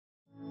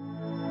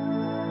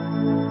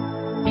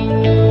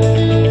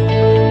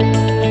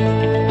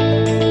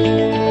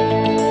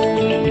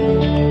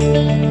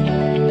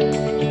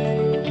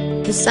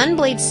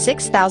Sunblade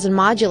 6000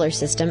 modular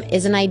system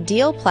is an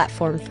ideal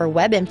platform for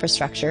web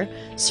infrastructure,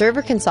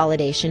 server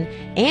consolidation,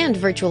 and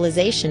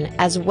virtualization,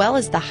 as well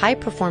as the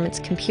high-performance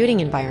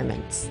computing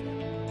environments.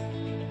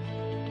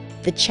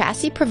 The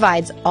chassis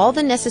provides all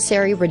the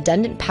necessary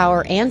redundant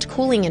power and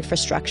cooling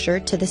infrastructure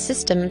to the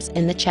systems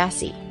in the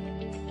chassis.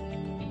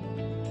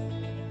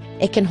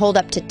 It can hold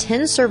up to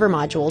 10 server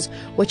modules,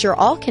 which are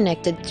all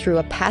connected through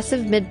a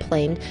passive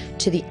midplane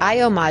to the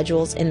I/O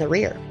modules in the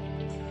rear.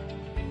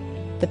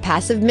 The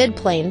passive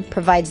midplane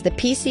provides the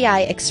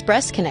PCI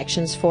Express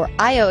connections for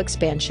I/O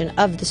expansion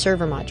of the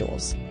server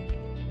modules.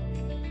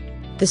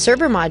 The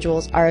server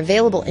modules are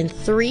available in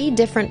 3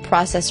 different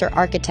processor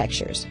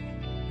architectures: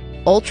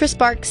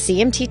 UltraSpark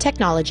CMT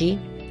technology,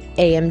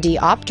 AMD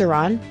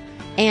Opteron,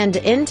 and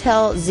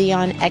Intel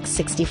Xeon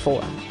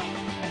X64.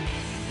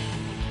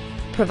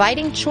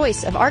 Providing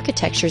choice of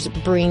architectures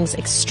brings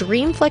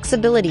extreme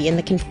flexibility in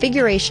the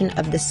configuration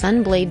of the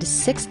Sunblade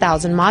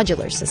 6000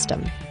 modular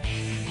system.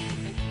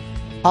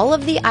 All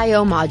of the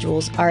I/O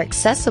modules are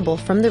accessible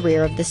from the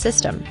rear of the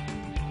system.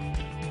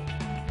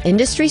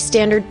 Industry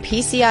standard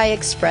PCI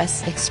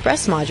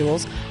Express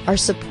modules are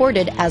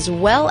supported, as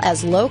well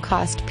as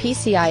low-cost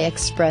PCI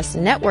Express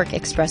Network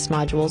Express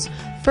modules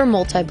for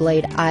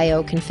multi-blade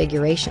I/O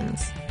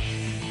configurations.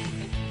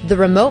 The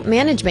remote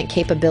management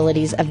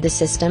capabilities of the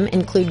system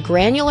include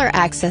granular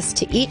access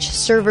to each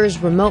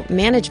server's remote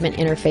management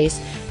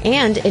interface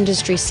and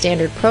industry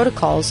standard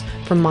protocols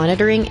for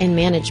monitoring and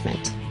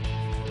management.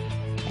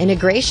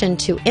 Integration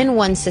to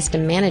N1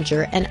 System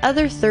Manager and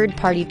other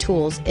third-party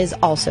tools is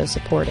also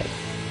supported.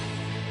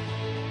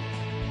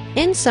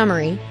 In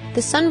summary,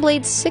 the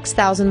Sunblade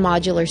 6000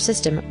 modular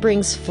system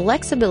brings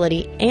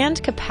flexibility and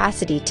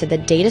capacity to the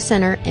data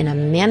center in a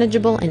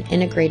manageable and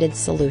integrated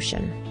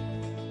solution.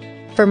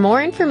 For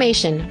more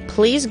information,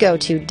 please go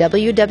to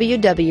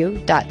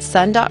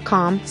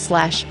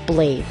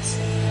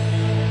www.sun.com/blades.